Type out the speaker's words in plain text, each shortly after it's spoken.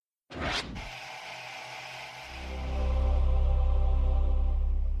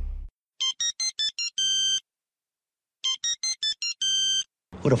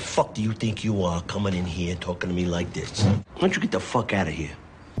Who the fuck do you think you are coming in here and talking to me like this? Why don't you get the fuck out of here?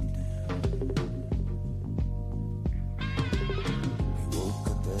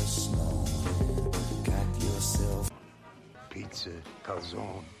 Pizza,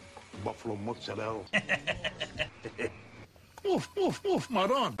 calzone, buffalo mozzarella. Oof, oof, oof,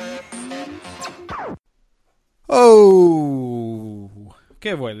 Maron. Oh,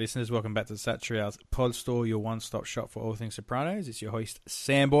 okay, boy, listeners, welcome back to the Satrial's Pod Store, your one-stop shop for all things Sopranos. It's your host,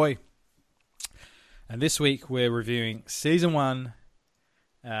 Samboy. And this week we're reviewing Season 1,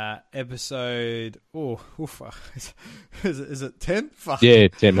 episode... is it 10? Fuck. Yeah,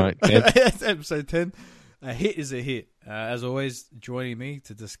 10, mate. 10. It's episode 10. A hit is a hit. As always, joining me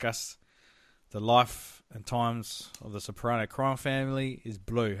to discuss the life and times of the Soprano crime family is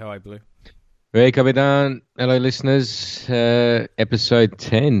Blue. How are you, Blue? Hey, Capitan. Hello, listeners. Episode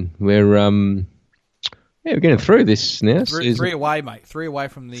 10. We're getting through this now. Three away, mate. 3 away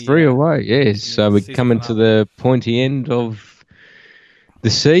from the... 3 away, yes. So we're coming to the pointy end of the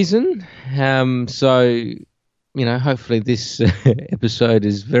season. Hopefully this episode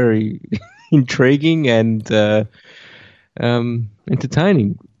is very intriguing and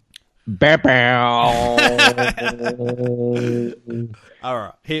entertaining. Bow. All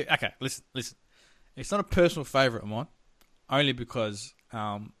right. Here, okay, listen. It's not a personal favourite of mine, only because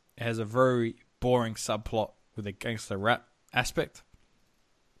it has a very boring subplot with a gangster rap aspect.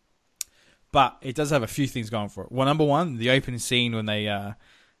 But it does have a few things going for it. Well, number one, the opening scene when they're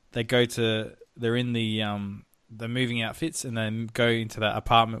in the moving outfits and then go into that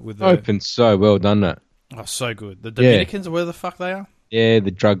apartment with the... Open so well done, that. Oh, so good. The Dominicans, or where the fuck they are? Yeah,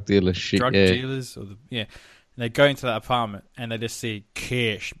 the drug dealer shit. Dealers. And they go into that apartment and they just see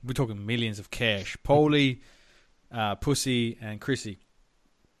cash. We're talking millions of cash. Paulie, Pussy, and Chrissy.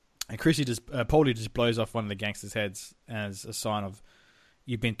 And Paulie just blows off one of the gangsters' heads as a sign of,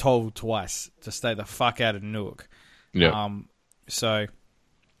 you've been told twice to stay the fuck out of Newark. Yeah. So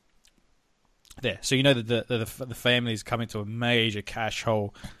you know that the family's come into a major cash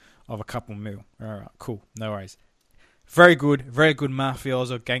hole of a couple mil. All right, cool. No worries. Very good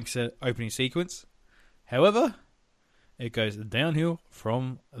mafioso gangster opening sequence. However, it goes downhill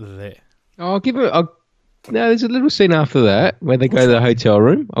from there. I'll give it... No, there's a little scene after that where they go to the hotel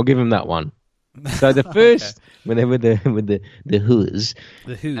room. I'll give them that one. So the first, when they're with the Who's,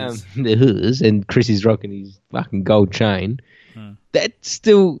 the Who's, and Chris is rocking his fucking gold chain, that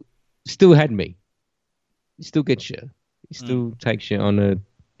still had me. It still gets you. It still takes you on a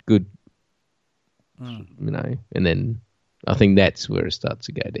good, and then I think that's where it starts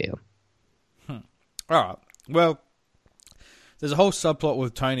to go down. All right. Well, there's a whole subplot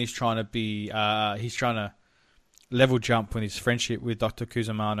with Tony's trying to be, he's trying to level jump with his friendship with Dr.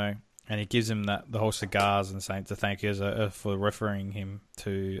 Cusimano, and he gives him the whole cigars and saying to thank you for referring him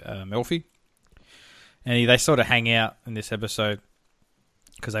to Melfi. And they sort of hang out in this episode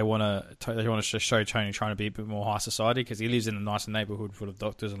because they want to show Tony trying to be a bit more high society because he lives in a nicer neighborhood full of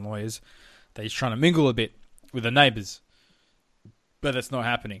doctors and lawyers. That he's trying to mingle a bit with the neighbors, but that's not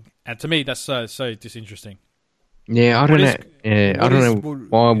happening. And to me, that's so disinteresting. Yeah, I don't know.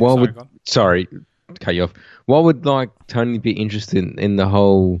 Why would sorry, cut you off. Why would Tony be interested in the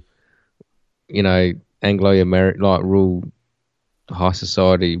whole, Anglo-American rural high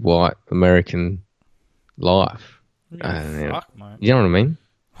society white American life? Fuck, mate. You know what I mean?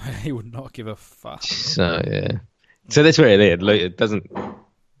 He would not give a fuck. So yeah. So that's where it doesn't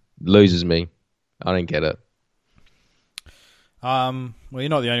loses me. I don't get it. Well, you're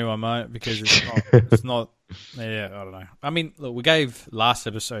not the only one, mate, because it's not. Yeah, I don't know. I mean, look, we gave last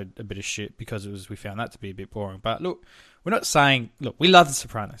episode a bit of shit because we found that to be a bit boring. But look, we're not saying. Look, we love The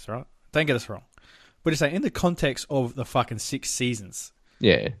Sopranos, right? Don't get us wrong. We're just saying in the context of the fucking 6 seasons.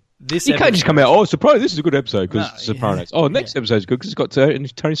 Yeah. You can't just come out, Sopranos, this is a good episode because Sopranos. Yeah. Next episode's good because it's got Tony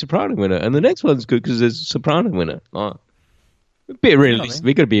Soprano in it. And the next one's good because there's a Soprano in it. A bit realistic.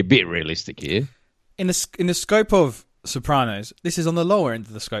 We've got to be a bit realistic here. In the scope of Sopranos, this is on the lower end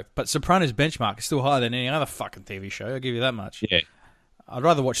of the scope. But Sopranos' benchmark is still higher than any other fucking TV show. I'll give you that much. Yeah. I'd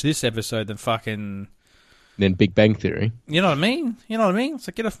rather watch this episode than fucking... Than Big Bang Theory. You know what I mean?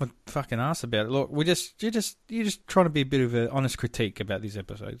 So get off my fucking ass about it. Look, you're just trying to be a bit of an honest critique about these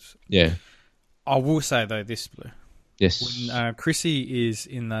episodes. Yeah. I will say though this, Blue. Yes. When Chrissy is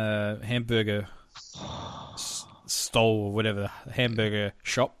in the hamburger stall or whatever, the hamburger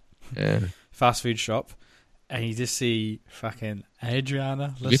shop, fast food shop, and you just see fucking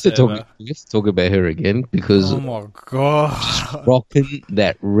Adriana. We have to talk about her again because oh my god, rocking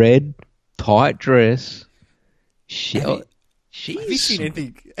that red tight dress. Have you seen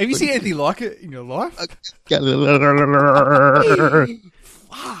anything like it in your life?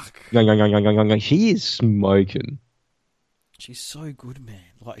 fuck. She is smoking. She's so good, man.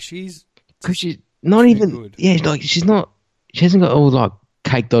 Like, she's... Because she's not even... good. Yeah, like, she's not... She hasn't got all, like,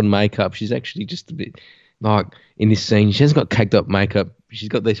 caked on makeup. She's actually just a bit... Like, in this scene, she hasn't got caked up makeup. She's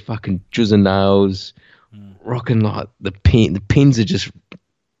got these fucking juzzer nails. Rocking, like, the pins are just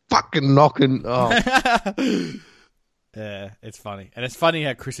fucking knocking. Oh. Yeah, it's funny. And it's funny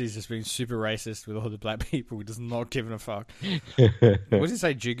how Chrissy's just being super racist with all the black people who does not giving a fuck. What does he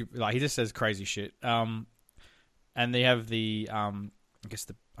say? Like, he just says crazy shit. And they have the, I guess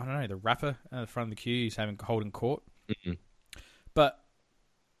the rapper at the front of the queue. He's holding court. Mm-hmm. But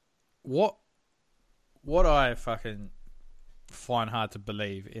what I fucking find hard to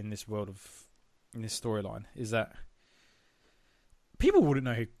believe in this storyline is that people wouldn't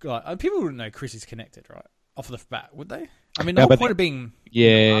know Chrissy's connected, right? Off the bat, would they? I mean, the whole point of being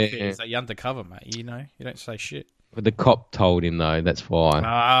is that you're undercover, mate. You know, you don't say shit. But the cop told him, though. That's why.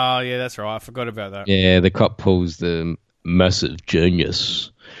 Oh, yeah, that's right. I forgot about that. Yeah, the cop pulls the massive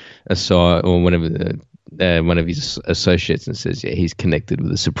genius aside, or one of his associates, and says, "Yeah, he's connected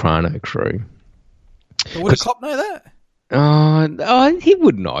with the Soprano crew." But would a cop know that? He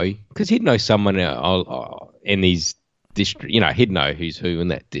would know, because he'd know someone in his district. You know, he'd know who's who in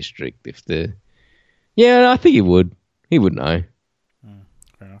that district. Yeah, I think he would. He would know.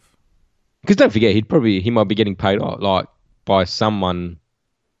 Fair enough. Because don't forget, he might be getting paid like by someone,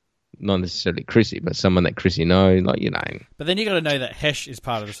 not necessarily Chrissy, but someone that Chrissy knows, like, you know. But then you got to know that Hesh is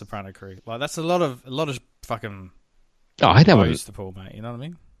part of the Soprano crew. Like, that's a lot of fucking. I don't want to pull, mate. You know what I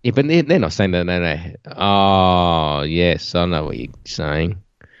mean? Yeah, but they're not saying that. No. Oh, yes, I know what you're saying.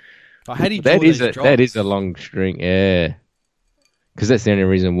 Like, how do you that is a long string, yeah. Because that's the only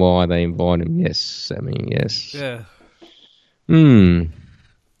reason why they invite him. Yes, I mean, yes. Yeah. Yeah.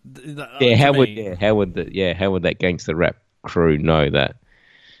 How would that gangster rap crew know that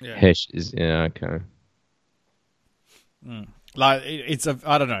Hesh is? Yeah. Okay. Like,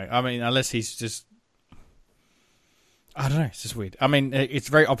 I don't know. I mean, unless he's just. I don't know. It's just weird. I mean, it's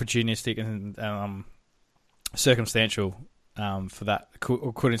very opportunistic and circumstantial for that,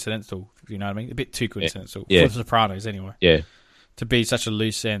 or coincidental. You know what I mean? A bit too coincidental for the Sopranos, anyway. Yeah. To be such a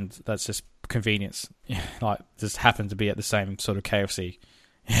loose end, that's just convenience. Like, just happened to be at the same sort of KFC.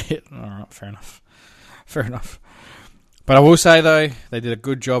 All right, fair enough. But I will say, though, they did a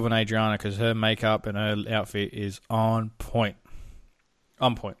good job on Adriana, because her makeup and her outfit is on point.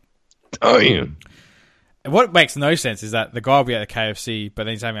 On point. Oh, yeah. And what makes no sense is that the guy will be at the KFC, but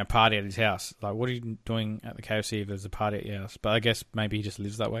then he's having a party at his house. Like, what are you doing at the KFC if there's a party at your house? But I guess maybe he just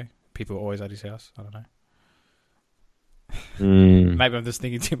lives that way. People are always at his house. I don't know. Maybe I'm just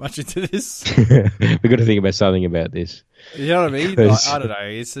thinking too much into this. We've got to think about something about this. You know what I mean? Like, I don't know.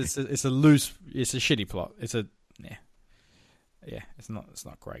 It's a loose. It's a shitty plot. It's not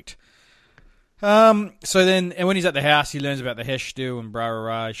great. So then, and when he's at the house, he learns about the Hesh deal and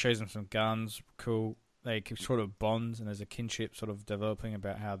rah. He shows him some guns. Cool. They sort of bonds, and there's a kinship sort of developing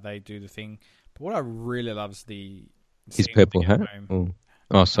about how they do the thing. But what I really love is his purple hat.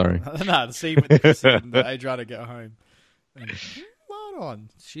 Oh, sorry. No, the scene with the Adriana get home. And, hold on,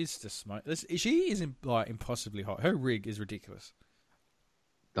 she's just smoke. She is impossibly hot. Her rig is ridiculous.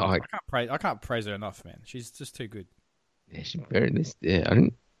 I can't praise her enough, man. She's just too good. Yeah, she's very. Yeah, I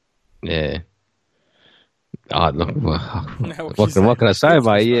didn't. Yeah. Look, what can I say,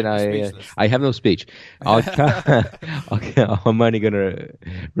 mate? You know, I have no speech. I can't, I'm only going to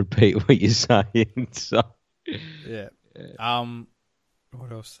repeat what you're saying. So. Yeah.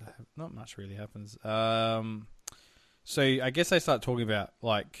 What else? Not much really happens. So I guess they start talking about,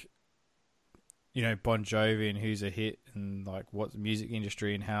 like, you know, Bon Jovi and who's a hit, and like what's the music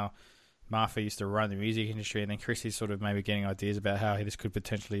industry, and how Martha used to run the music industry, and then Chrissy's sort of maybe getting ideas about how this could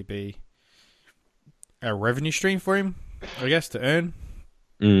potentially be a revenue stream for him, I guess, to earn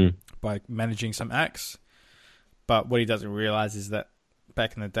by managing some acts. But what he doesn't realize is that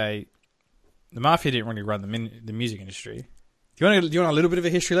back in the day, the Mafia didn't really run the music industry. Do you want a little bit of a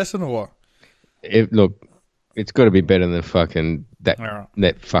history lesson, or what? Look, it's got to be better than fucking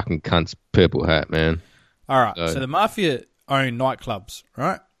that fucking cunt's purple hat, man. All right. So the Mafia owned nightclubs,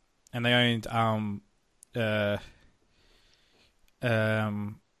 right? And they owned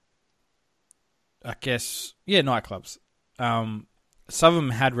I guess, nightclubs. Some of them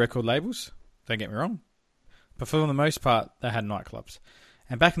had record labels, don't get me wrong. But for the most part, they had nightclubs.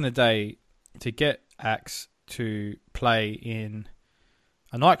 And back in the day, to get acts to play in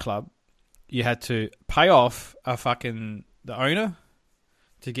a nightclub, you had to pay off the owner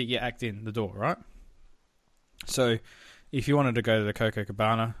to get your act in the door, right? So if you wanted to go to the Coco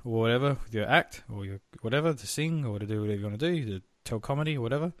Cabana or whatever with your act, or your whatever, to sing or to do whatever you want to do, to Hotel Comedy or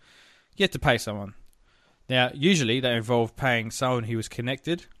whatever. You have to pay someone. Now, usually they involve paying someone who was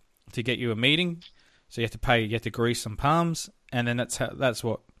connected to get you a meeting. So you have to pay. You have to grease some palms, and then that's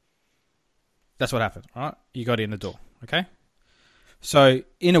what happened. Right? You got in the door. Okay. So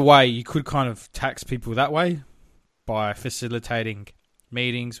in a way, you could kind of tax people that way by facilitating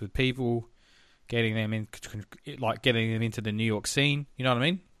meetings with people, getting them into the New York scene. You know what I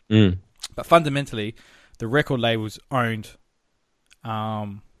mean? Mm. But fundamentally, the record labels owned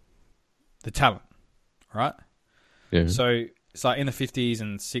the talent, right? Yeah. So it's like in the 50s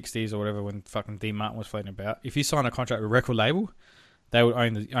and 60s or whatever, when fucking Dean Martin was floating about. If you sign a contract with a record label, they would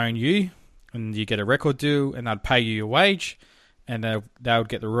own you, and you get a record deal, and they'd pay you your wage, and they would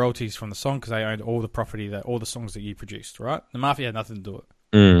get the royalties from the song because they owned all the property, all the songs that you produced, right? The Mafia had nothing to do with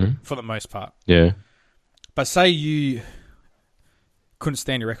it, for the most part. Yeah. But say you couldn't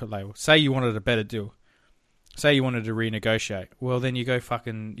stand your record label. Say you wanted a better deal. Say you wanted to renegotiate. Well, then you go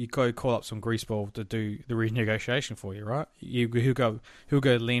call up some greaseball to do the renegotiation for you, right? He'll go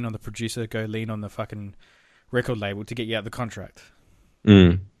lean on the producer, go lean on the fucking record label to get you out of the contract.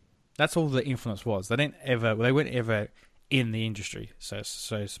 Mm. That's all the influence was. They weren't ever in the industry, so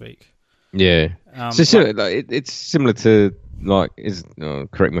to speak. Yeah. It's similar to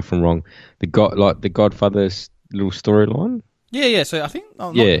correct me if I'm wrong. The Godfather's little storyline. Yeah. So I think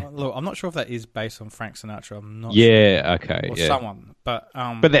I'm not sure if that is based on Frank Sinatra. I'm not. Yeah. Sure. Okay. Or yeah. someone, but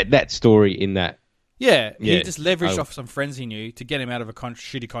that story in that. Yeah, he just leveraged off some friends he knew to get him out of a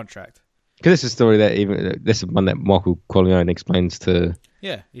shitty contract. Because it's a story that's the one that Michael Corleone explains to.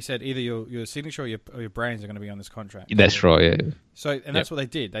 Yeah, he said either your signature or your brains are going to be on this contract. That's right. Yeah. So that's what they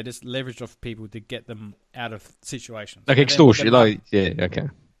did. They just leveraged off people to get them out of situations. Like extortion. Okay.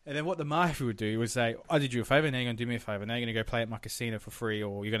 And then what the mafia would do was say, I did you a favour, now you're going to do me a favour. Now you're going to go play at my casino for free,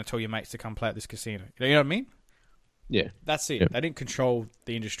 or you're going to tell your mates to come play at this casino. You know what I mean? Yeah. That's it. Yeah. They didn't control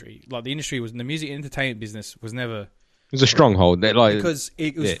the industry. Like, the industry the music and entertainment business was never... It was a stronghold. Because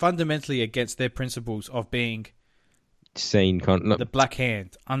it was fundamentally against their principles of being... the black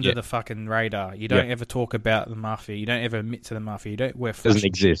hand, under the fucking radar. You don't ever talk about the mafia. You don't ever admit to the mafia. You don't wear flash. It doesn't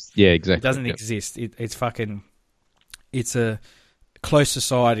exist. Yeah, exactly. It doesn't exist. It's a close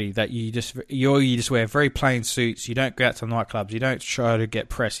society that you just wear very plain suits. You don't go out to nightclubs. You don't try to get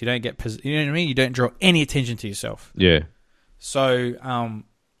press. You don't get, you know what I mean? You don't draw any attention to yourself. Yeah. So,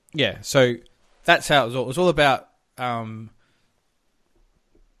 so that's how it was all. It was all about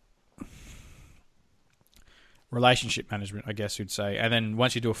relationship management, I guess you'd say. And then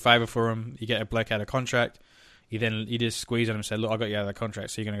once you do a favour for them, you get a bloke out of contract. You just squeeze on him and say, "Look, I got you out of the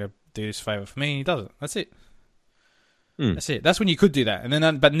contract, so you're going to go do this favour for me." And he does it. That's it. That's it. That's when you could do that. And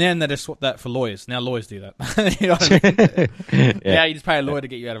then, but then they just swapped that for lawyers. Now lawyers do that. You know what I mean? Yeah, you just pay a lawyer to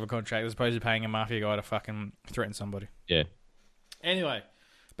get you out of a contract as opposed to paying a mafia guy to fucking threaten somebody. Yeah. Anyway,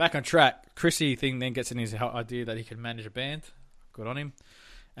 back on track. Chrissy then gets in his idea that he can manage a band. Good on him.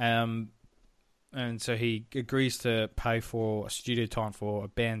 And so he agrees to pay for studio time for a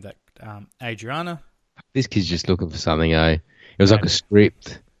band that Adriana. This kid's just looking for something, eh? It was like a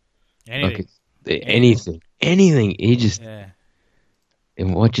script. Anything. Anything. He just... Yeah.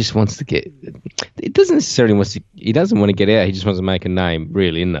 And what just wants to get... It doesn't necessarily want to... He doesn't want to get out. He just wants to make a name,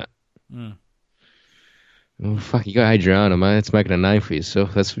 really, isn't it? Mm. Oh, fuck, you got Adriana, mate. That's making a name for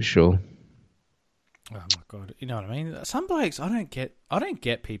yourself, that's for sure. Oh, my God. You know what I mean? Some blokes, I don't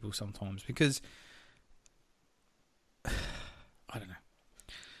get people sometimes because... I don't know.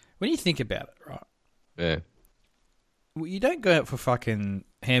 When you think about it, right? Yeah. Well, you don't go out for fucking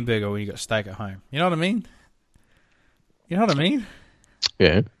hamburger when you got steak at home. You know what I mean? You know what I mean?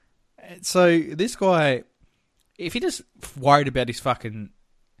 Yeah. So this guy, if he just worried about his fucking,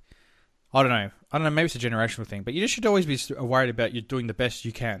 I don't know, maybe it's a generational thing, but you just should always be worried about you doing the best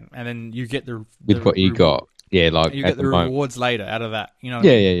you can, and then you get with what you got. Yeah, like you get the rewards later out of that. You know?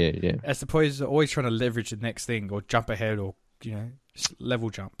 Yeah. As opposed to always trying to leverage the next thing or jump ahead or just level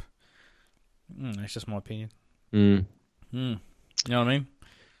jump. That's just my opinion. You know what I mean?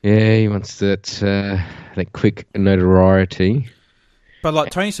 Yeah, he wants that quick notoriety. But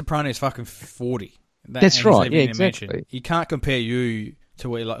like Tony Soprano is fucking 40. That's right. Yeah, exactly. You can't compare you to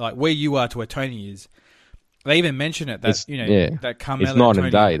where like where you are to where Tony is. They even mention it that that Carmella. It's night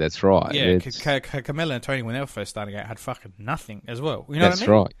and day. That's right. Yeah, Carmella and Tony when they were first starting out had fucking nothing as well. You know that's what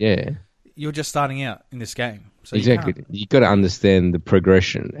I mean? Right. Yeah. You're just starting out in this game, so exactly. You got to understand the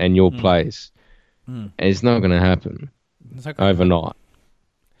progression and your place, and it's not going to happen overnight.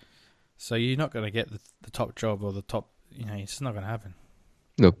 So you're not going to get the top job or the top. It's not going to happen.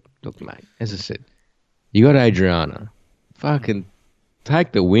 Look, mate. As I said, you got Adriana. Fucking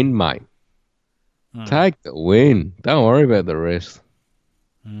take the win, mate. Take the win. Don't worry about the rest.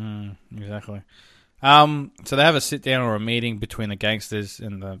 Exactly. So they have a sit down or a meeting between the gangsters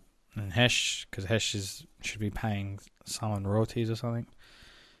and Hesh, because Hesh should be paying someone royalties or something.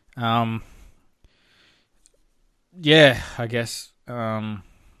 Yeah, I guess that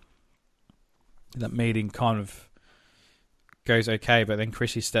meeting kind of goes okay, but then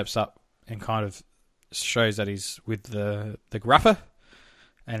Chrissy steps up and kind of shows that he's with the grapper,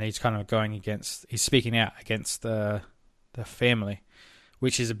 and he's kind of he's speaking out against the family,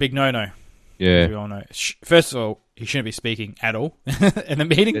 which is a big no-no. Yeah. As we all know. First of all, he shouldn't be speaking at all in the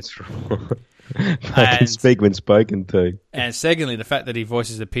meeting. That's right. I can speak when spoken to. And secondly, the fact that he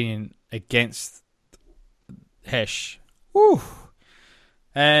voices opinion against Hesh. Woo.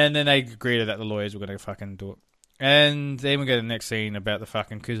 And then they agreed that the lawyers were going to fucking do it. And then we go to the next scene about the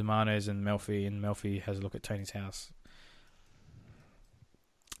fucking Cusimanos and Melfi has a look at Tony's house.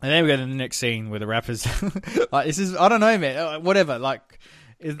 And then we go to the next scene where the rappers... like, this is... I don't know, man. Whatever. Like...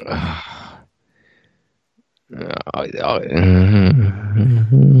 I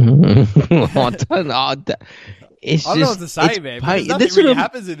don't know. It's I don't know what to say, man. Because nothing really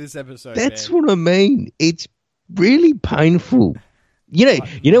happens in this episode. That's what I mean. It's really painful. You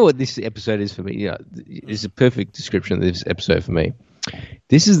know what this episode is for me? Yeah, it's a perfect description of this episode for me.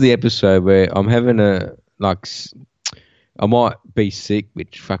 This is the episode where I'm having I might be sick,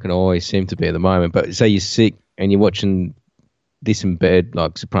 which fucking always seem to be at the moment. But say you're sick and you're watching this in bed,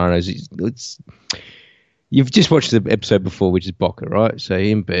 like Sopranos. You've just watched the episode before, which is Boca, right? So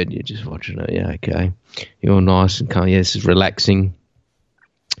you're in bed, you're just watching it. Yeah, okay. You're all nice and calm. Yeah, this is relaxing.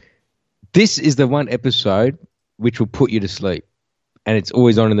 This is the one episode which will put you to sleep. And it's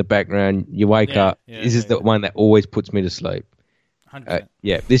always on in the background. You wake up. This is the one that always puts me to sleep. 100%.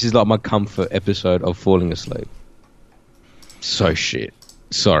 This is like my comfort episode of falling asleep. So shit.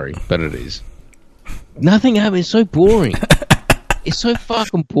 Sorry, but it is. Nothing happens. It's so boring. It's so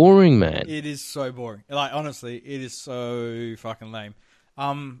fucking boring, man. It is so boring. Like, honestly, it is so fucking lame.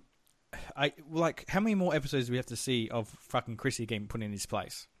 How many more episodes do we have to see of fucking Chrissy getting put in his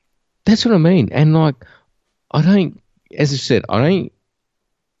place? That's what I mean. And like, as I said, I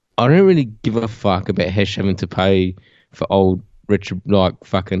don't really give a fuck about Hesh having to pay for old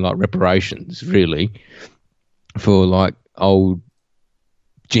reparations, really, for like old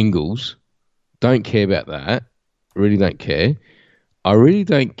jingles. Don't care about that. Really don't care. I really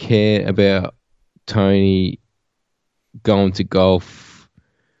don't care about Tony going to golf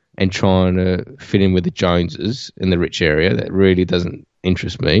and trying to fit in with the Joneses in the rich area. That really doesn't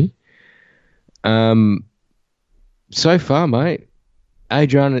interest me. So far, mate,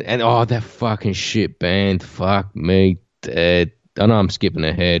 Adrian and that fucking shit band. Fuck me, dead. I know I'm skipping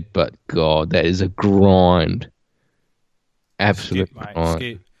ahead, but God, that is a grind. Absolute skip, mate, grind.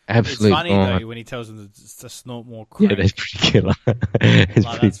 Skip. Absolute it's funny grind. though when he tells them to snort more crack. Yeah, that's pretty killer.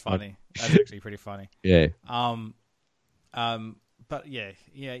 That's funny. That's actually pretty funny. Yeah. But yeah,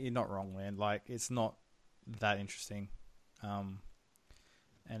 you're not wrong, man. Like, it's not that interesting, and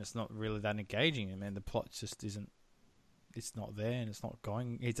it's not really that engaging. Man, the plot just isn't. It's not there, and it's not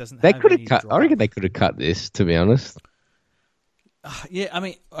going. It doesn't. They have could any have cut. drive. I reckon they could have cut this. To be honest. Yeah, I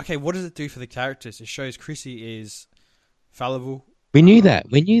mean, okay. What does it do for the characters? It shows Chrissy is fallible. We knew that.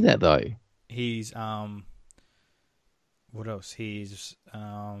 We knew that though. He's what else? He's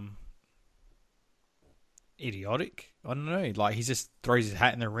idiotic. I don't know. Like, he just throws his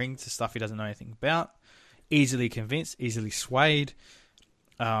hat in the ring to stuff he doesn't know anything about. Easily convinced, easily swayed.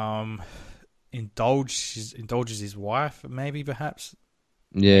 Indulges his wife, maybe, perhaps.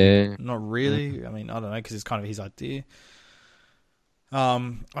 Yeah. Not really. I mean, I don't know, because it's kind of his idea. I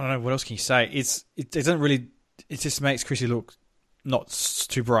don't know. What else can you say? It doesn't really. It just makes Chrissy look not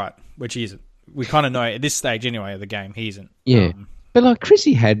too bright, which he isn't. We kind of know at this stage anyway of the game he isn't. Yeah, but like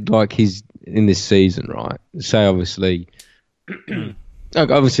Chrissy had like his in this season, right? So obviously,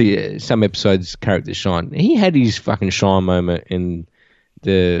 some episodes characters shine. He had his fucking shine moment in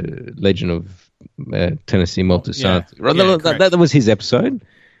the Legend of Tennessee Malta Sun. That was his episode.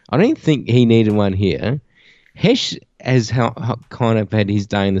 I don't think he needed one here. Hesh has kind of had his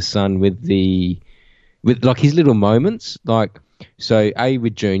day in the sun with like his little moments, like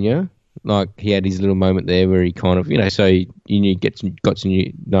with Junior, like he had his little moment there where he kind of got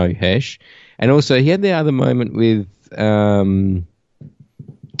to know Hesh, and also he had the other moment with the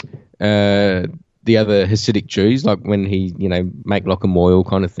other Hasidic Jews, like when he make like a moil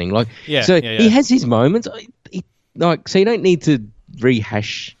kind of thing, like he has his moments, so you don't need to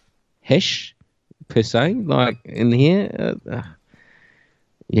rehash Hesh per se, like in here.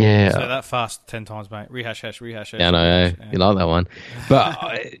 Yeah. So that fast 10 times, mate. Rehash, hash, rehash, hash. Yeah, I know. rehash, You like that one. But,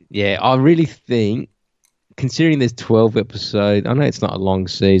 I really think, considering there's 12 episodes, I know it's not a long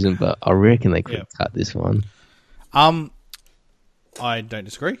season, but I reckon they could cut this one. I don't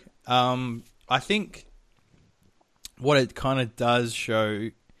disagree. I think what it kind of does show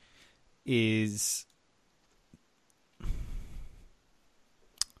is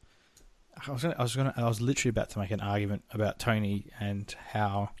I was literally about to make an argument about Tony and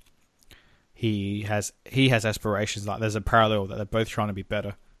how he has aspirations. Like there's a parallel that they're both trying to be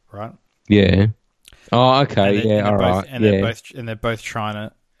better, right? Yeah. Oh, okay. All right. They're both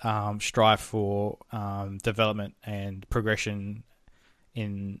trying to strive for development and progression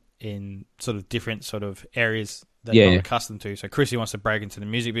in sort of different sort of areas that they're not accustomed to. So Chrissy wants to break into the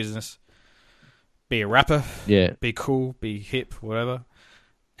music business, be a rapper, be cool, be hip, whatever.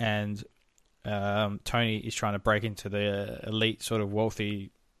 And Tony is trying to break into the elite sort of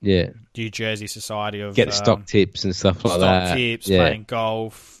wealthy New Jersey society of... Get stock tips and stuff like that. Stock tips, playing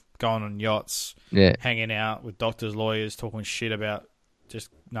golf, going on yachts, hanging out with doctors, lawyers, talking shit about just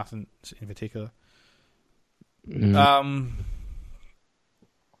nothing in particular.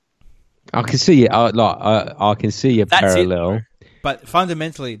 I can see it. I can see a parallel. But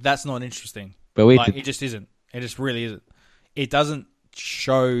fundamentally, that's not interesting. But it just isn't. It just really isn't. It doesn't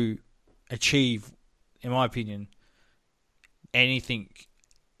achieve, in my opinion, anything,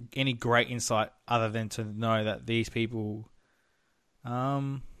 any great insight other than to know that these people,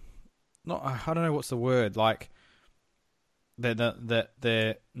 I don't know what's the word, like that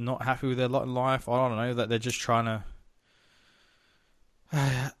they're not happy with their lot in life. I don't know, that they're just trying to.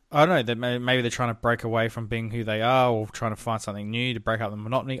 I don't know, that maybe they're trying to break away from being who they are, or trying to find something new to break up the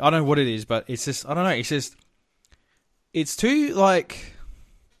monotony. I don't know what it is, but it's just, I don't know, it's just, it's too, like,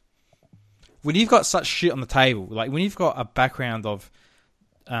 when you've got such shit on the table, like when you've got a background of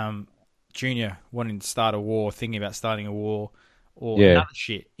Junior wanting to start a war, thinking about starting a war, or another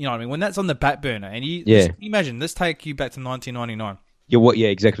shit, you know what I mean? When that's on the back burner, and imagine, let's take you back to 1999.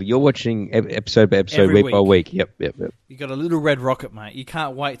 Exactly. You're watching episode by episode, week by week. Yep. You got a little red rocket, mate. You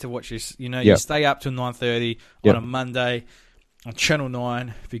can't wait to watch this. You know, you stay up till 9:30 on a Monday on Channel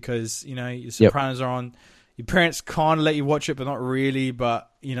 9 because your Sopranos are on. Your parents kind of let you watch it, but not really. But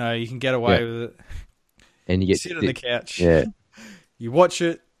you can get away with it. And you sit on the couch. Yeah. You watch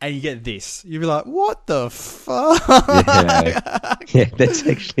it. And you get this. You'll be like, what the fuck? Yeah, that's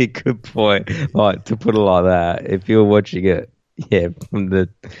actually a good point. Like, to put it like that, if you're watching it,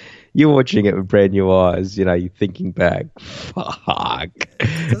 you're watching it with brand new eyes, you're thinking back, fuck.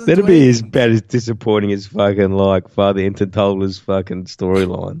 That'd be as bad as disappointing as fucking like Father Intentola's fucking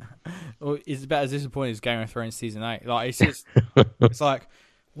storyline. Well, it's about as disappointing as Game of Thrones season 8. Like, it's just, it's like,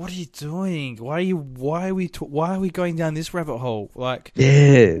 what are you doing? Why are we going down this rabbit hole? Like, how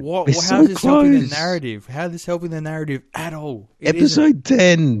is this helping the narrative? How is this helping the narrative at all? Episode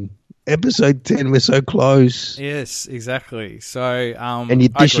 10, we're so close. Yes, exactly. So, and you're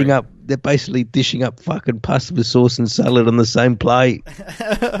dishing up. They're basically dishing up fucking pasta with sauce and salad on the same plate.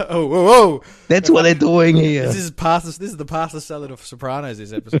 whoa! That's what they're doing here. This is the pasta salad of Sopranos.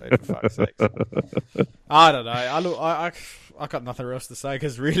 This episode, for fuck's sake. I don't know. I got nothing else to say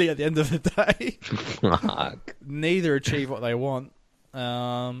because really, at the end of the day, neither achieve what they want,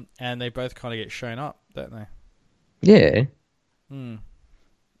 and they both kind of get shown up, don't they? Yeah.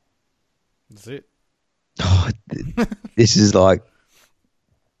 That's it. Oh, this is like.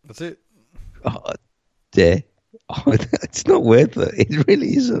 That's it. Oh, yeah. Oh, it's not worth it. It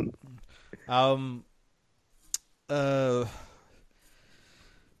really isn't.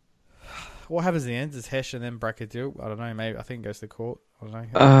 What happens in the end? Does Hesh and then Brackett deal? I don't know. Maybe I think it goes to court. I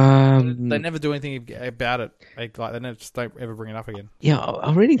don't know. They never do anything about it. They just don't ever bring it up again. Yeah,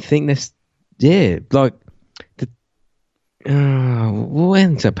 I really think that's like what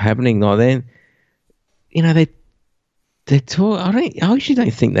ends up happening though? Then they talk. I actually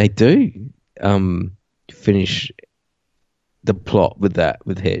don't think they do finish the plot with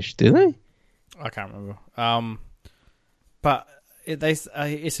Hesh, do they? I can't remember. But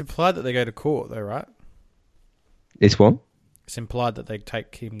it's implied that they go to court, though, right? It's what? It's implied that they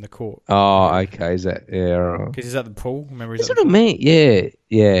take him to court. Oh, okay. Is that right? Because he's at the pool. Remember, that's what I mean.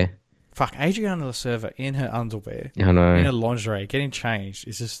 Yeah. Fuck, Adriana Lacerva in her underwear, I know, in her lingerie, getting changed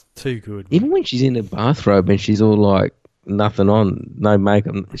is just too good. Even when she's in a bathrobe and she's all like nothing on, no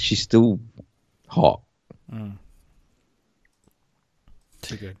makeup, she's still hot.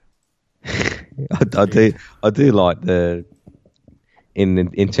 Too good. I do like the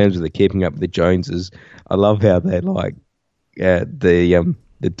in terms of the keeping up with the Joneses. I love how they like the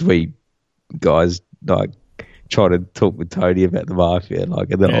three guys like trying to talk with Tony about the mafia, like,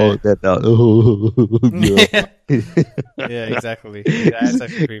 and then yeah, exactly. Yeah, that's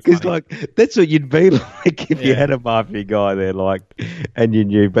actually pretty Because funny. like that's what you'd be like if you had a mafia guy there, like, and you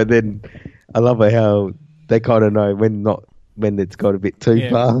knew. But then I love how they kind of know when it's got a bit too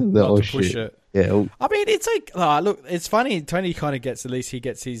far. Not to push it. Yeah, I mean, it's like, look, it's funny. Tony kind of gets, at least he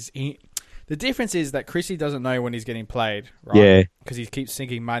gets his. The difference is that Chrissy doesn't know when he's getting played, right? Yeah. Because he keeps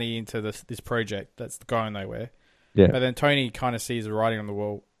sinking money into this project that's going nowhere. Yeah. But then Tony kind of sees the writing on the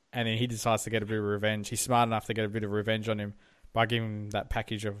wall, and then he decides to get a bit of revenge. He's smart enough to get a bit of revenge on him by giving him that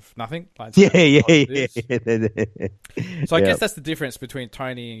package of nothing. Like, yeah. So I guess that's the difference between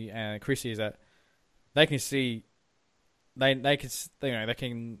Tony and Chrissy, is that they can see, they can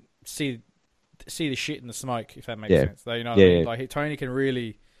see the shit in the smoke, if that makes sense. You know what I mean? Like, Tony can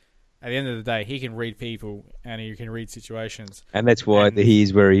really, at the end of the day, he can read people and he can read situations, and that's why he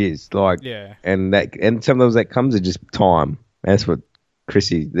is where he is. Like, and sometimes that comes at just time. That's what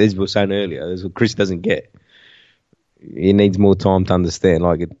Chrissy, as we were saying earlier, that's what Chris doesn't get. He needs more time to understand.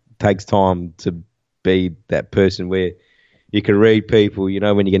 Like, it takes time to be that person where you can read people. You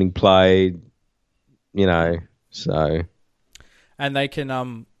know when you're getting played. You know, so and they can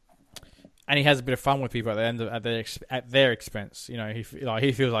and he has a bit of fun with people at their expense. You know, he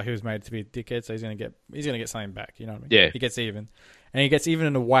feels like he was made to be a dickhead, so he's gonna get something back. You know what I mean? Yeah. He gets even, and he gets even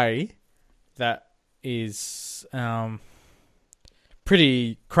in a way that is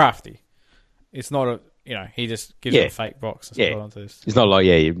pretty crafty. It's not he just gives him a fake box. Onto this. It's not like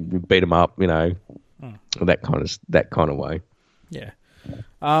you beat him up. You know, that kind of way. Yeah.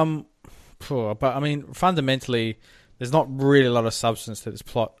 But I mean, fundamentally, there's not really a lot of substance to this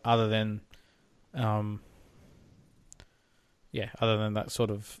plot other than that sort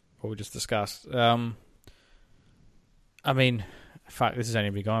of what we just discussed. I mean, fuck, this has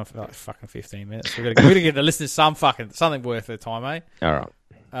only been going for like fucking 15 minutes. We're gonna get to listen to something worth their time, eh? All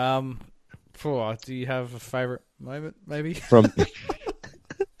right. Do you have a favourite moment, maybe? From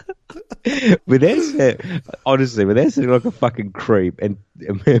honestly, without sounding like a fucking creep and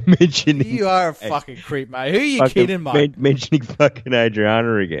mentioning you are a fucking creep, mate. Who are you kidding, mate? Mentioning fucking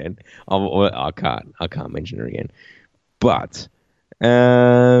Adriana again. I can't mention her again. But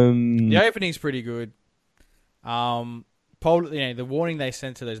the opening's pretty good. The warning they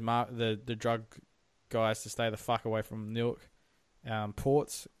sent to those the drug guys to stay the fuck away from Newark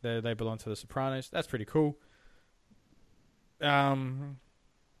ports. They belong to the Sopranos. That's pretty cool.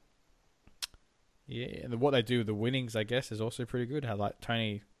 Yeah, and what they do with the winnings, I guess, is also pretty good. How like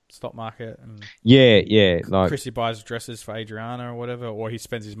Tony stock market and like Chrissy buys dresses for Adriana or whatever, or he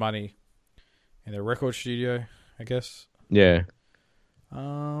spends his money in the record studio, I guess. Yeah.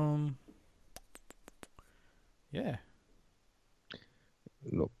 Yeah.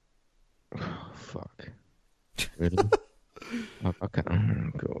 Look. Oh, fuck. Really? I can't. Oh,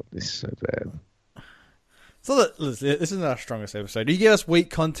 God, this is so bad. So this isn't our strongest episode. You give us weak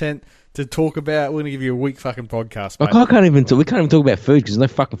content to talk about, we're going to give you a weak fucking podcast, mate. We can't even talk about food because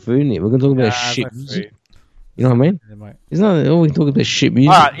there's no fucking food in it. We're going to talk about shit music. You know what I mean? Yeah, mate. It's not all we can talk about shit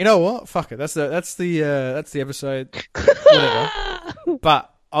music. All right, you know what? Fuck it. That's the episode. Whatever.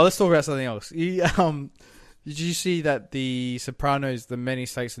 But let's talk about something else. Did you see that the Sopranos, The Many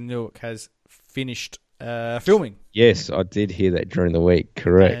Saints of Newark, has finished filming? Yes, I did hear that during the week.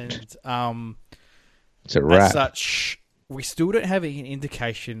 Correct. And it's a wrap. As such, we still don't have any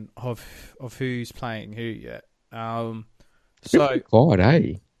indication of who's playing who yet. So God,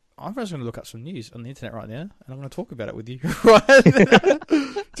 eh? I'm just going to look up some news on the internet right now, and I'm going to talk about it with you, right?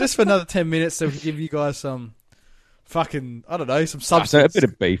 Just for another 10 minutes, so we can give you guys some fucking, I don't know, some substance. So a bit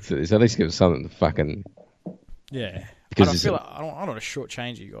of beef to this. At least give us something to fucking. Yeah, because I feel like I don't want to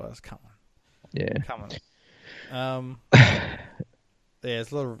shortchange you guys. Come on. Yeah. Come on. Yeah,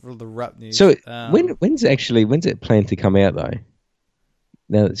 it's a lot of the rap news. So when's it planned to come out though?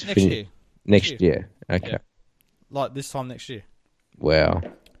 Now that it's next finished. year. Next year. Okay. Yeah. Like this time next year. Wow.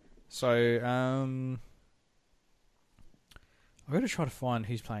 So I'm going to try to find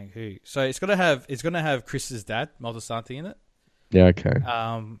who's playing who. So it's going to have Chris's dad, Moltisanti, in it. Yeah. Okay.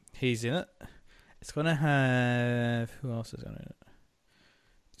 He's in it. It's going to have, who else is in it?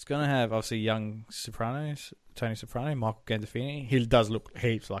 It's going to have obviously young Sopranos, Tony Soprano, Michael Gandolfini. He does look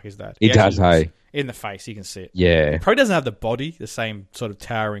heaps like his dad. He does, hey. In the face, you can see it. Yeah. He probably doesn't have the body, the same sort of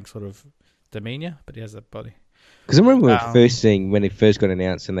towering sort of demeanor, but he has that body. Because I remember when it first got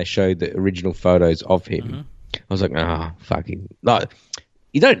announced and they showed the original photos of him. Mm-hmm. I was like, fucking like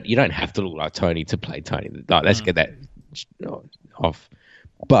you don't have to look like Tony to play Tony. Like, let's get that off.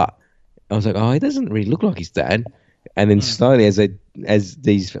 But I was like, he doesn't really look like his dad. And then slowly, as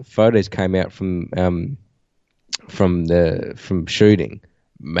these photos came out from from shooting.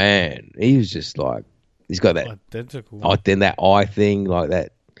 Man, he was just like, he's got that identical. Oh, then that eye thing, like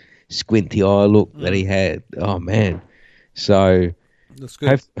that squinty eye look that he had. Oh man! So That's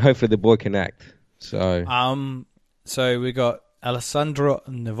good. Hopefully the boy can act. So so we got Alessandro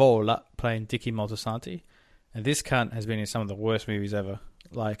Nivola playing Dicky Moltisanti, and this cunt has been in some of the worst movies ever,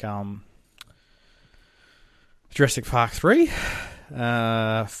 like Jurassic Park 3,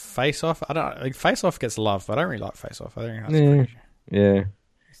 Face Off. I think Face Off gets love, but I don't really like Face Off. I think that's crazy. Yeah.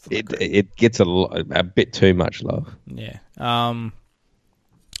 It gets a bit too much love. Yeah.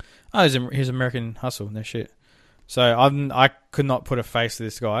 Here's American Hustle. No shit. So I could not put a face to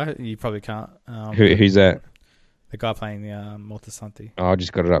this guy. You probably can't. Who's that? The guy playing the Moltisanti. Oh, I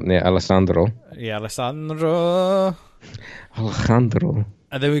just got it up there. Alessandro. Yeah, Alessandro.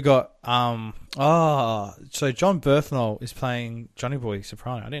 And then we got so John Berthnall is playing Johnny Boy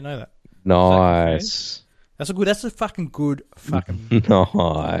Soprano. I didn't know that. Nice. That's a fucking good fucking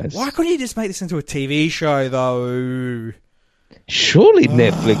nice. Why couldn't he just make this into a TV show though? Surely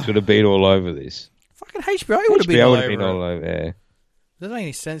Netflix would have been all over this. Fucking HBO would have been all over. Yeah. Doesn't make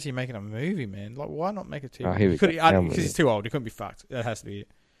any sense you making a movie, man. Like, why not make a TV? Because he's too old. He couldn't be fucked. That has to be it.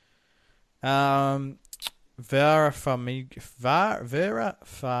 Vera Farmiga.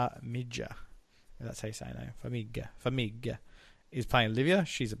 That's how you say her name. Farmiga is playing Livia.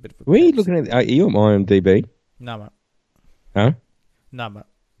 She's a bit of a... Where are you looking at? Are you on IMDb? No, mate. Huh? No, mate.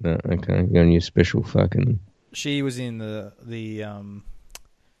 No, okay. You're on your special fucking... She was in the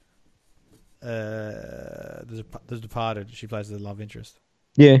Departed. She plays the love interest.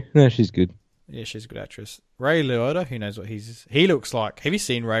 Yeah, no, she's good. Yeah, she's a good actress. Ray Liotta, who knows what he looks like? Have you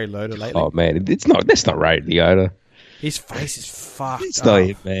seen Ray Liotta lately? Oh man, that's not Ray Liotta. His face is fucked. It's not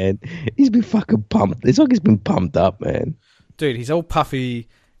it, man. He's been fucking pumped. It's like he's been pumped up, man. Dude, he's all puffy,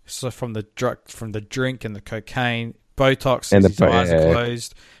 so from the drink and the cocaine, Botox, and his eyes are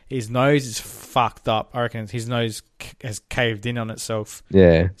closed. His nose is fucked up. I reckon his nose has caved in on itself.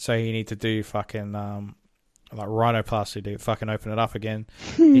 Yeah. So you need to do fucking like rhinoplasty to fucking open it up again.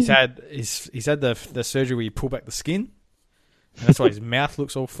 he's had the surgery where you pull back the skin, and that's why his mouth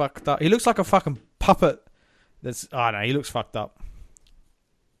looks all fucked up. He looks like a fucking puppet. He looks fucked up.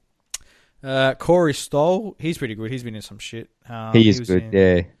 Corey Stoll, he's pretty good. He's been in some shit. He is good.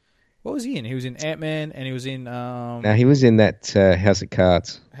 Yeah. What was he in? He was in Ant-Man, and he was in... No, he was in that House of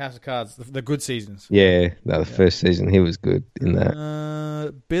Cards. House of Cards, the good seasons. Yeah, the first season, he was good in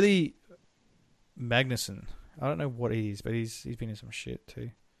that. Billy Magnuson. I don't know what he is, but he's been in some shit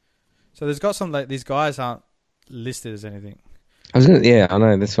too. So there's got some... these guys aren't listed as anything. I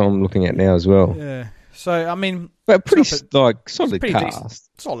know. That's what I'm looking at now as well. Yeah. So, I mean... But solid cast. Decent,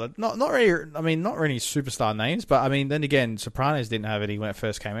 solid. Not really... I mean, not really superstar names, but I mean, then again, Sopranos didn't have any when it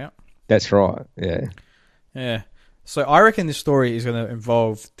first came out. That's right, yeah. Yeah. So I reckon this story is going to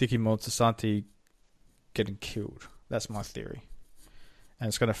involve Dicky Moltisanti getting killed. That's my theory. And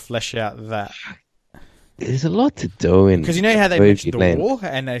it's going to flesh out that. There's a lot to do in... Because you know how they mentioned the war,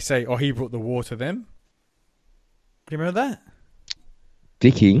 and they say, he brought the war to them? Do you remember that?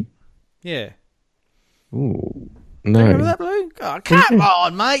 Dicky? Yeah. Ooh, Do no. you remember that, Blue? Oh, come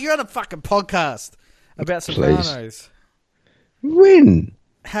on, mate. You're on a fucking podcast about Sopranos. When?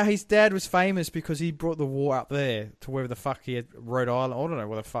 How his dad was famous because he brought the war up there to wherever the fuck he had, Rhode Island. I don't know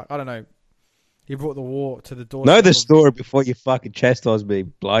where the fuck. I don't know. He brought the war to the door. Know the story before you fucking chastise me,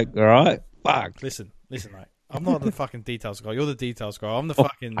 bloke, all right? Fuck. Listen, mate. I'm not the fucking details guy. You're the details guy. I'm the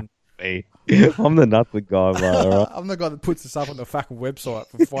fucking... I'm the nothing guy, mate, all right? I'm the guy that puts this up on the fucking website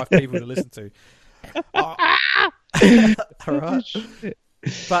for 5 people to listen to. All right.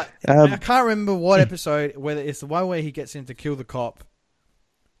 But I can't remember what episode, whether it's the one where he gets in to kill the cop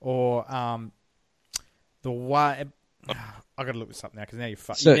or the one... I got to look this up now because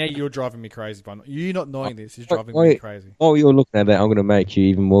now you're driving me crazy. But you not knowing this is driving me crazy. Oh, you're looking at that. I'm going to make you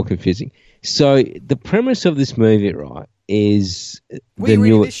even more confusing. So the premise of this movie, right, is we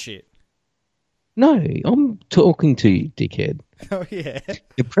reading this shit. No, I'm talking to you, dickhead. Oh yeah.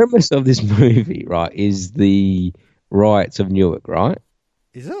 The premise of this movie, right, is the riots of Newark, right?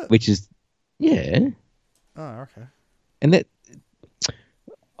 Is it? Which is, yeah. Oh, okay. And that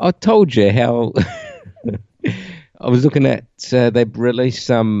I told you how. I was looking at they released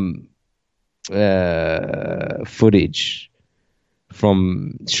some footage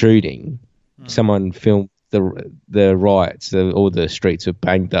from shooting. Someone filmed the riots, all the streets were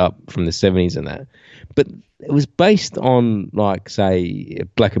banged up from the 70s and that. But it was based on, like, say,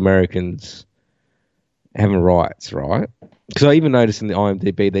 Black Americans having riots, right? Because I even noticed in the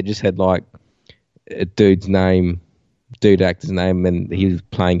IMDb they just had, like, a dude actor's name, and he was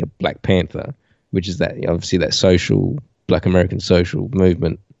playing a Black Panther. which is that obviously that social Black American social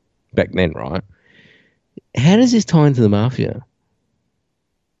movement back then, right? How does this tie into the mafia?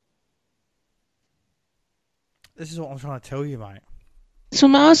 This is what I'm trying to tell you, mate. That's what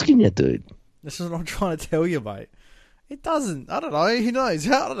I'm asking you, dude. This is what I'm trying to tell you, mate. It doesn't. I don't know. Who knows?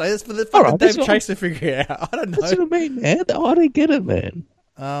 I don't know. It's for the All fucking right, David Chase to figure it out. I don't know. That's what I mean, man. I don't get it, man.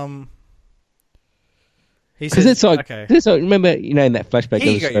 He Because says, it's like, okay. remember, in that flashback.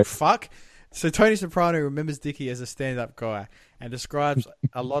 Here you go, you fuck. So Tony Soprano remembers Dickie as a stand-up guy and describes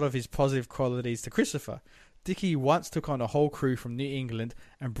a lot of his positive qualities to Christopher. Dickie once took on a whole crew from New England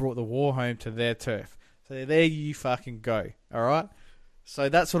and brought the war home to their turf. So there you fucking go. All right. So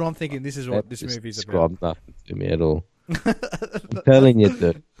that's what I'm thinking. This is what this movie's about. Describe nothing to me at all. I'm telling you,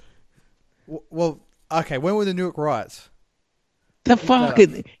 dude. Well, okay. When were the Newark riots?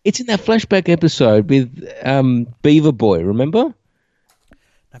 It's in that flashback episode with Beaver Boy. Remember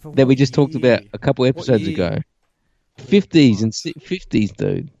that we just talked about a couple episodes ago. 50s and 50s,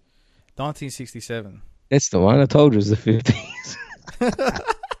 dude. 1967. That's the one. I told you it was the 50s.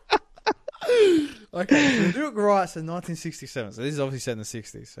 Okay, so the Newark riots in 1967. So this is obviously set in the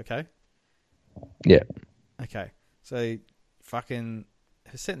 60s. Okay. Yeah. Okay. So fucking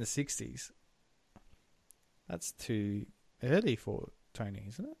it's set in the 60s. That's too early for Tony,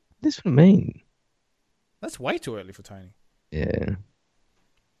 isn't it? That's what I mean. That's way too early for Tony. Yeah.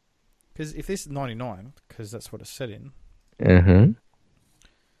 Because if this is 99, because that's what it's set in. Uh-huh.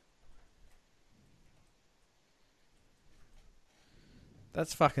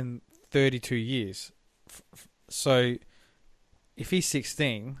 That's fucking 32 years. So if he's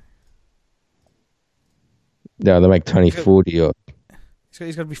 16... No, they make Tony 40 or...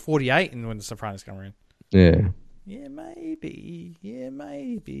 He's got to be 48 when The Sopranos come in. Yeah. Yeah, maybe.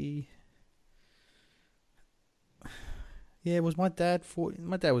 Yeah, was my dad 40?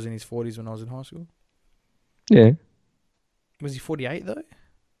 My dad was in his 40s when I was in high school. Yeah. Was he 48 though?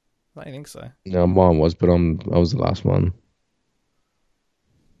 I don't think so. No, mine was, but I was the last one.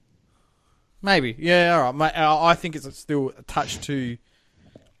 Maybe. Yeah, all right. Mate, I think it's still a touch too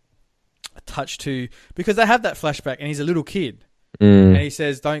because they have that flashback and he's a little kid and he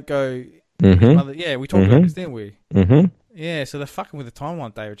says, "Don't go." Mm-hmm. Mother, yeah, we talked about this, didn't we? Mm-hmm. Yeah, so they're fucking with the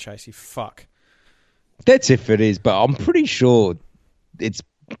timeline, David Chase. You fuck. That's if it is, but I'm pretty sure it's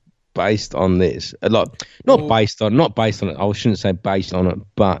based on this. Not based on it. I shouldn't say based on it,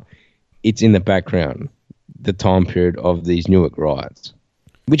 but it's in the background, the time period of these Newark riots,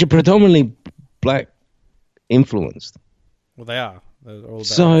 which are predominantly black influenced. Well, they are. They're all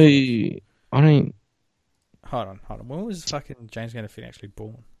so, I don't... Hold on. When was fucking James Gandolfini actually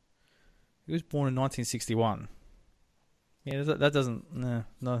born? He was born in 1961. Yeah, that doesn't... No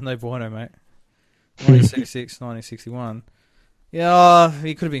bueno, mate. 1966, 1961. Yeah,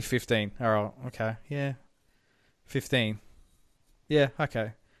 he could have been 15. All right, okay. Yeah. 15. Yeah,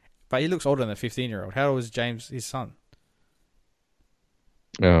 okay. But he looks older than a 15-year-old. How old was James, his son?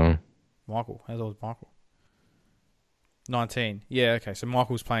 Oh. Michael. How old was Michael? 19. Yeah, okay. So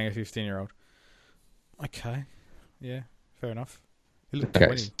Michael's playing a 15-year-old. Okay. Yeah, fair enough. He looked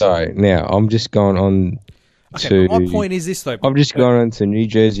 20. So now I'm just going on to... my point is this, though. I'm just going on to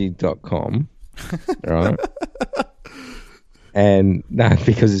newjersey.com, right? And no,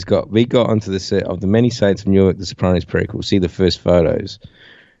 because we got onto the set of The Many Saints of Newark, The Sopranos prequel, see the first photos,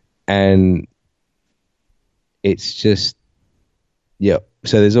 and it's just, yep.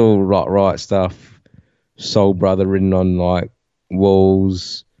 So there's all right stuff, Soul Brother written on like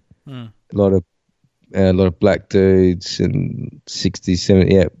walls, a lot of black dudes and 60s, 70s,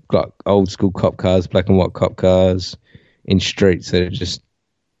 yeah, got old school cop cars, black and white cop cars in streets that are just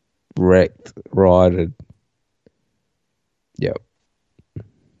wrecked, rioted.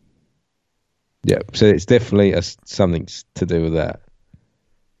 Yep. So it's definitely something to do with that.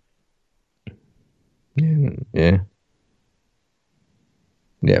 Yeah.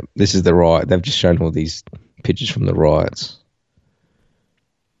 This is the riot. They've just shown all these pictures from the riots.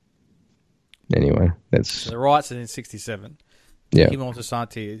 Anyway, so the riots are in 67. Yeah. Dickie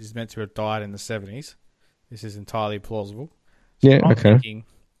Moltisanti is meant to have died in the 70s. This is entirely plausible. So what I'm okay. thinking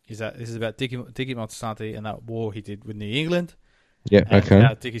is that this is about Dickie Moltisanti and that war he did with New England. Yeah, and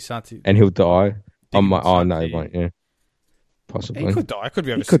okay. Dickie Santi, and he'll die. No, he won't. Yeah, possibly. He could die. Could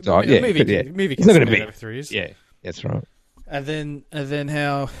be. He could die. Yeah, movie it's not going to be over 3 years. Yeah, that's right. And then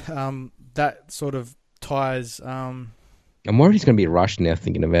how that sort of ties. I'm worried he's going to be rushed now.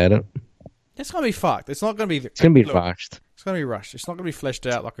 Thinking about it, it's going to be fucked. It's not going to be. It's going to be rushed. It's going to be rushed. It's not going to be fleshed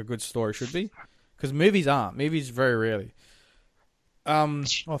out like a good story should be, because movies aren't. Movies very rarely. Oh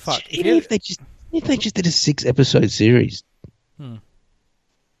fuck! Even if they just did a 6-episode series.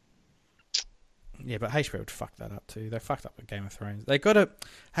 Yeah, but HBO would fuck that up too. They fucked up with Game of Thrones. They got to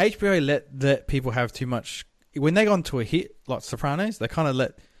HBO let people have too much when they got into a hit like Sopranos. They kind of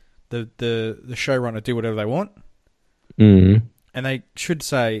let the showrunner do whatever they want, and they should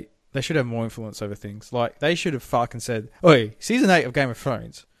have more influence over things. Like they should have fucking said, "Oi, season 8 of Game of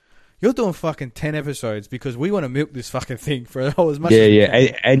Thrones, you're doing fucking 10 episodes because we want to milk this fucking thing for as much."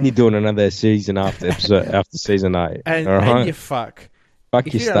 And you're doing another season after season 8, and you fuck. Fuck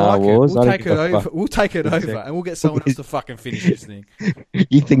if your you don't Star like Wars. It, we'll take it over, and we'll get someone else to fucking finish this thing.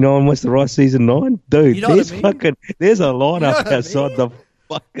 You think no one wants to write season 9, dude? You know there's what I mean? there's a lineup outside the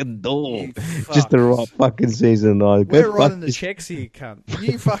fucking door just to write fucking season 9. We're writing the checks here, cunt.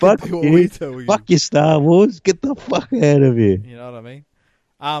 You fucking do what we tell you. Fuck your Star Wars. Get the fuck out of here. You know what I mean?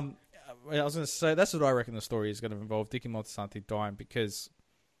 I was going to say that's what I reckon the story is going to involve. Dicky Moltisanti dying because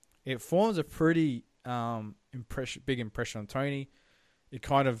it forms a pretty big impression on Tony. It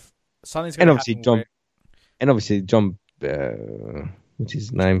kind of something's going to happen. And obviously John, what's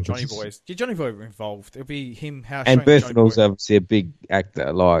his name? Johnny Boy's. Did Johnny Boy involved? It'll be him. And Berthel's obviously a big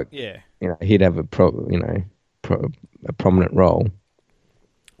actor. Like, yeah, he'd have a prominent role.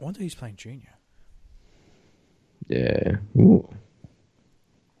 I wonder who's playing Junior. Yeah. Ooh.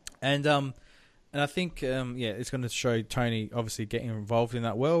 And I think it's going to show Tony obviously getting involved in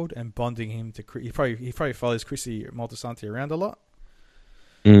that world and bonding him to. He probably follows Chrissy Moltisanti around a lot.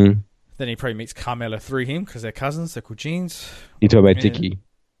 Then he probably meets Carmela through him because they're cousins. They're cugines. You talking about Dickie?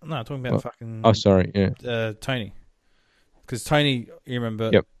 No, I'm talking about fucking. Oh, sorry. Yeah. Tony. Because Tony, you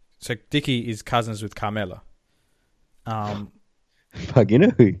remember? Yep. So Dickie is cousins with Carmela. Fuck,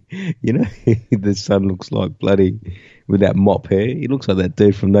 the son looks like bloody with that mop hair. He looks like that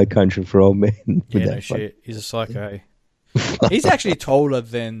dude from No Country for Old Men. Yeah, no shit. He's a psycho. He's actually taller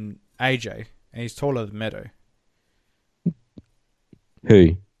than AJ, and he's taller than Meadow.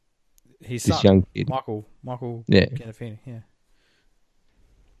 Who? His this son, young kid. Michael. Yeah. Gandolfini, yeah.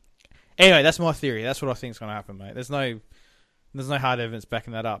 Anyway, that's my theory. That's what I think is going to happen, mate. There's no hard evidence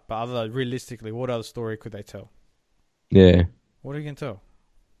backing that up. But realistically, what other story could they tell? Yeah. What are you going to tell?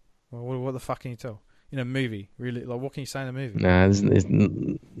 What the fuck can you tell in a movie? Really, like what can you say in a movie? Nah, there's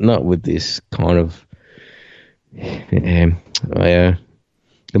not with this kind of. The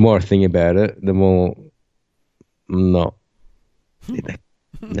more I think about it, the more I'm not.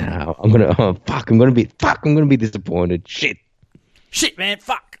 No, I'm gonna be disappointed. Shit, man,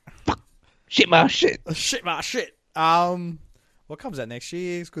 fuck, shit, my shit. What comes out next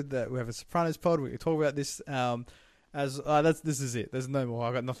year? It's good that we have a Sopranos pod. We can talk about this. This is it. There's no more.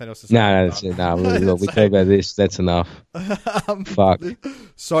 I've got nothing else to say. No, that's it. No, look, we talk about this. That's enough. Fuck.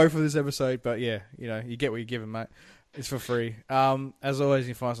 Sorry for this episode, but yeah, you get what you're given, mate. It's for free. As always,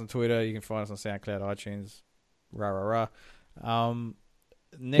 you can find us on Twitter. You can find us on SoundCloud, iTunes. Rah.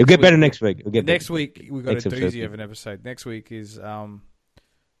 It'll get better next week. Next week we've got next a doozy episode. of an episode. Next week is one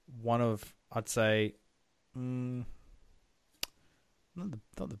of I'd say not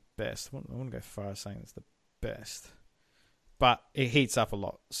the best. I wouldn't go far as saying it's the best, but it heats up a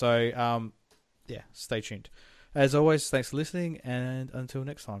lot. So stay tuned. As always, thanks for listening, and until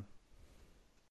next time.